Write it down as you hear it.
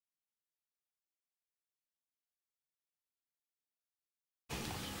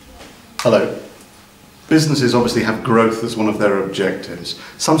Hello. Businesses obviously have growth as one of their objectives.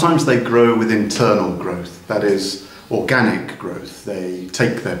 Sometimes they grow with internal growth, that is organic growth. They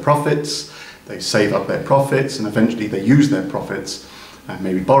take their profits, they save up their profits, and eventually they use their profits and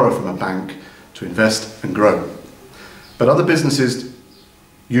maybe borrow from a bank to invest and grow. But other businesses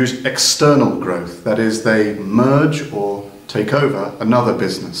use external growth, that is they merge or take over another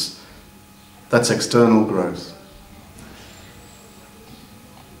business. That's external growth.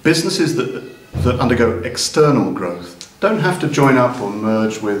 Businesses that undergo external growth don't have to join up or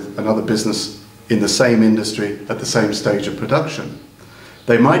merge with another business in the same industry at the same stage of production.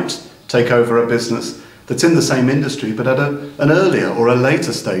 They might take over a business that's in the same industry but at an earlier or a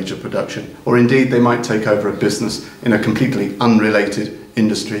later stage of production, or indeed they might take over a business in a completely unrelated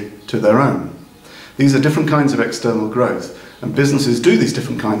industry to their own. These are different kinds of external growth, and businesses do these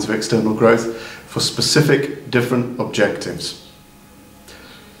different kinds of external growth for specific different objectives.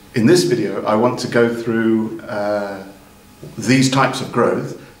 In this video, I want to go through these types of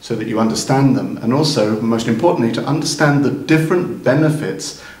growth so that you understand them, and also, most importantly, to understand the different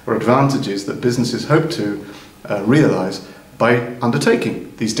benefits or advantages that businesses hope to realize by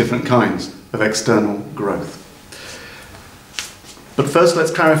undertaking these different kinds of external growth. But first,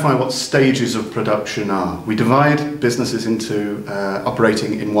 let's clarify what stages of production are. We divide businesses into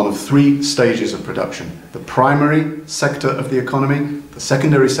operating in one of three stages of production: the primary sector of the economy, the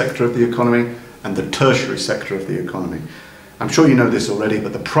secondary sector of the economy, and the tertiary sector of the economy. I'm sure you know this already,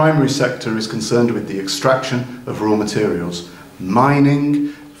 but the primary sector is concerned with the extraction of raw materials.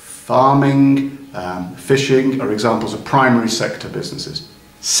 Mining, farming, fishing are examples of primary sector businesses.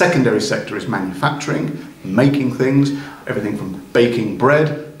 Secondary sector is manufacturing, making things. Everything from baking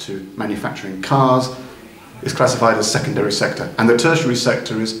bread to manufacturing cars is classified as secondary sector. And the tertiary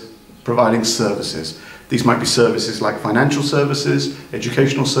sector is providing services. These might be services like financial services,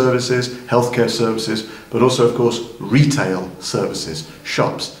 educational services, healthcare services, but also, of course, retail services,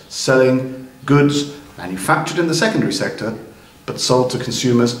 shops selling goods manufactured in the secondary sector, but sold to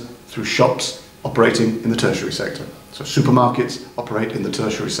consumers through shops operating in the tertiary sector. So supermarkets operate in the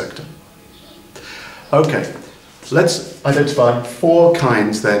tertiary sector. Okay, let's identify four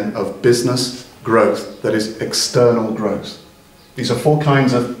kinds then of business growth that is external growth. These are four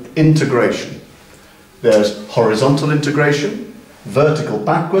kinds of integration. There's horizontal integration, vertical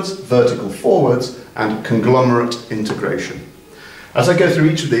backwards, vertical forwards, and conglomerate integration. As I go through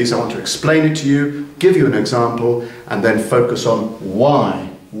each of these, I want to explain it to you, give you an example, and then focus on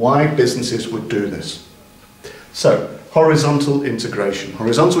why businesses would do this. So, horizontal integration.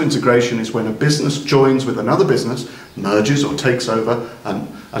 Horizontal integration is when a business joins with another business, merges or takes over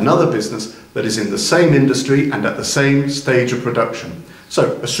another business that is in the same industry and at the same stage of production.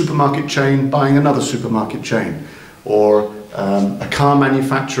 So, a supermarket chain buying another supermarket chain, or a car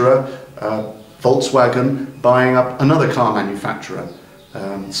manufacturer, Volkswagen, buying up another car manufacturer,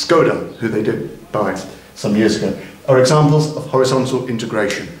 Skoda, who they did buy some years ago, are examples of horizontal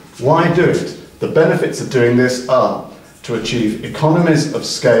integration. Why do it? The benefits of doing this are to achieve economies of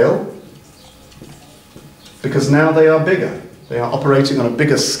scale, because now they are bigger. They are operating on a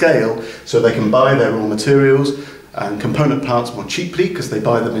bigger scale, so they can buy their raw materials and component parts more cheaply because they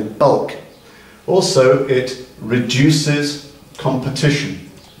buy them in bulk. Also, it reduces competition.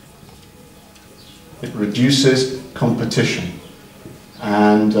 It reduces competition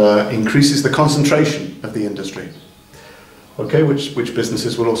and increases the concentration of the industry. Okay, which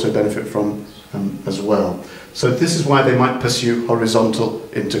businesses will also benefit from as well. So this is why they might pursue horizontal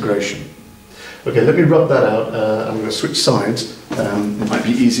integration. Okay, let me rub that out. I'm going to switch sides. It might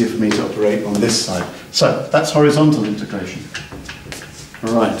be easier for me to operate on this side. So that's horizontal integration.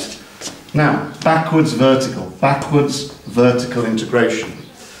 All right. Now, backwards vertical integration.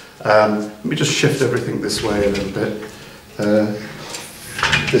 Let me just shift everything this way a little bit.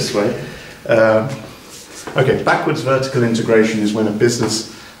 This way. Okay, backwards vertical integration is when a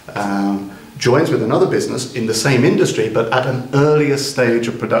business joins with another business in the same industry but at an earlier stage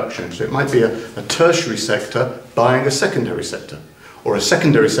of production. So it might be a tertiary sector buying a secondary sector, or a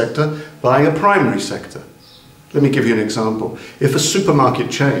secondary sector buying a primary sector. Let me give you an example. If a supermarket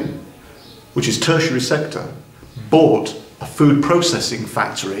chain, which is tertiary sector, bought a food processing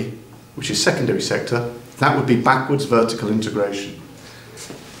factory, which is secondary sector, that would be backwards vertical integration.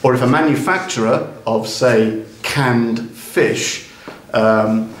 Or if a manufacturer of, say, canned fish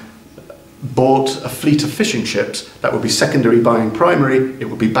bought a fleet of fishing ships, that would be secondary buying primary, it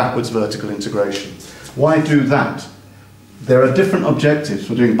would be backwards vertical integration. Why do that? There are different objectives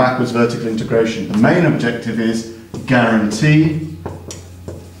for doing backwards vertical integration. The main objective is guarantee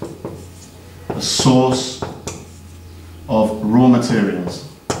a source of raw materials.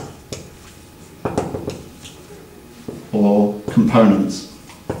 or components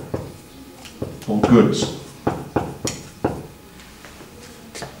or goods.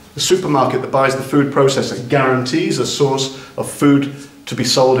 The supermarket that buys the food processor guarantees a source of food to be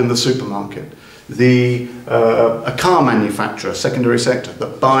sold in the supermarket. A car manufacturer, secondary sector,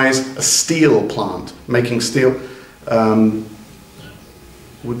 that buys a steel plant making steel,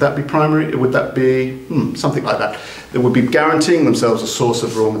 would that be primary? Would that be something like that? They would be guaranteeing themselves a source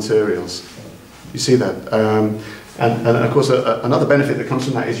of raw materials. You see that? And of course, another benefit that comes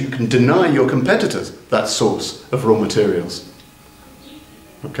from that is you can deny your competitors that source of raw materials.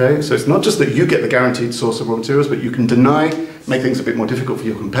 Okay, so it's not just that you get the guaranteed source of raw materials, but you can make things a bit more difficult for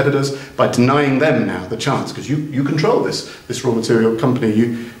your competitors by denying them now the chance, because you control this raw material company.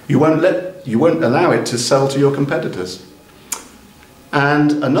 You won't allow it to sell to your competitors.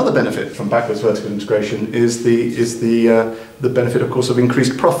 And another benefit from backwards vertical integration is the benefit, of course, of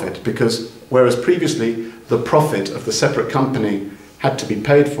increased profit, because whereas previously the profit of the separate company had to be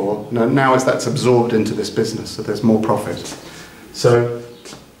paid for, now as that's absorbed into this business, so there's more profit. So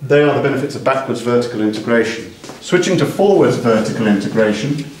they are the benefits of backwards vertical integration. Switching to forwards vertical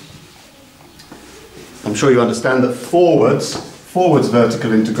integration, I'm sure you understand that forwards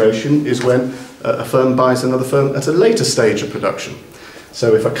vertical integration is when a firm buys another firm at a later stage of production.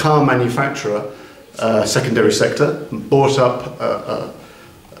 So if a car manufacturer, secondary sector, bought up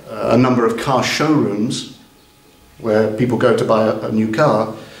a number of car showrooms where people go to buy a new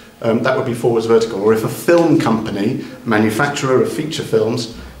car, that would be forwards vertical. Or if a film company, manufacturer of feature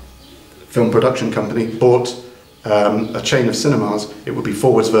films, film production company, bought a chain of cinemas, it would be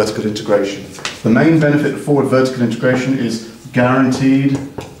forwards vertical integration. The main benefit of forward vertical integration is guaranteed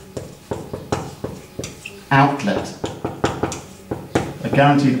outlet. A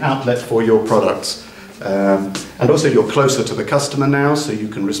guaranteed outlet for your products. And also you're closer to the customer now, so you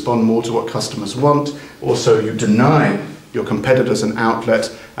can respond more to what customers want. Also you deny your competitors an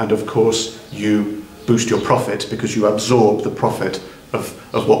outlet, and of course you boost your profit because you absorb the profit of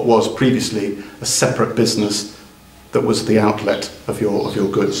what was previously a separate business that was the outlet of your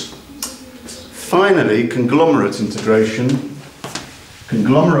goods. Finally, conglomerate integration.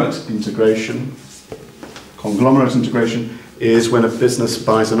 Conglomerate integration is when a business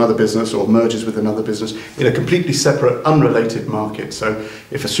buys another business or merges with another business in a completely separate, unrelated market. So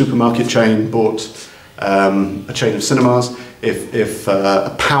if a supermarket chain bought a chain of cinemas, if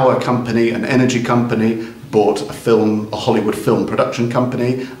a power company, an energy company, bought a Hollywood film production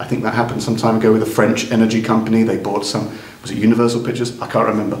company. I think that happened some time ago with a French energy company. They bought was it Universal Pictures? I can't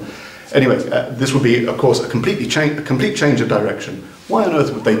remember. Anyway, this would be, of course, a complete change of direction. Why on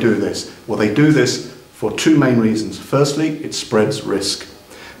earth would they do this? Well, they do this for two main reasons. Firstly, it spreads risk,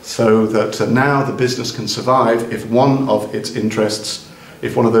 so that now the business can survive if one of its interests,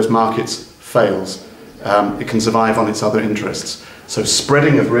 if one of those markets fails, it can survive on its other interests. So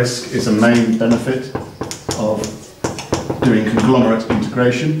spreading of risk is a main benefit of doing conglomerate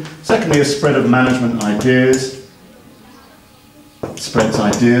integration. Secondly, a spread of management ideas. Spreads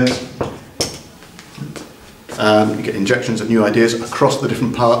ideas. You get injections of new ideas across the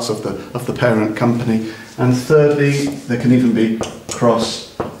different parts of the parent company. And thirdly, there can even be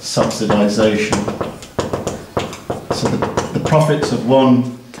cross-subsidization. So the profits of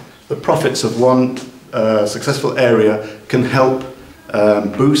one successful area can help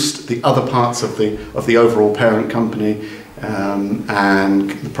boost the other parts of the overall parent company, and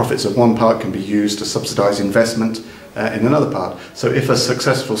the profits of one part can be used to subsidize investment in another part. So if a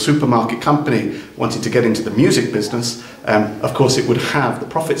successful supermarket company wanted to get into the music business, of course it would have the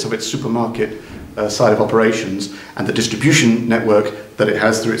profits of its supermarket side of operations and the distribution network that it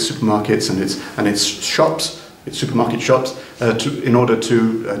has through its supermarkets and its shops, its supermarket shops, in order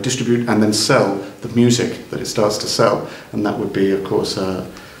to distribute and then sell the music that it starts to sell. And that would be, of course,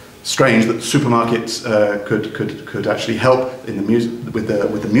 strange that supermarkets could actually help in the with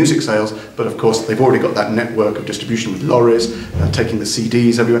the music sales, but of course they've already got that network of distribution with lorries taking the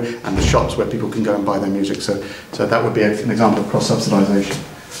CDs everywhere, and the shops where people can go and buy their music. So that would be an example of cross-subsidization.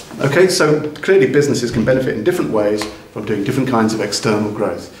 Okay, so clearly businesses can benefit in different ways from doing different kinds of external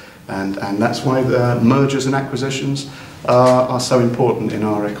growth. And that's why the mergers and acquisitions are so important in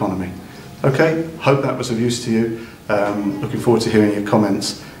our economy. Okay, hope that was of use to you. Looking forward to hearing your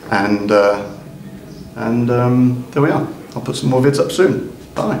comments. And there we are. I'll put some more vids up soon.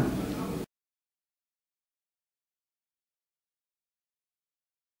 Bye.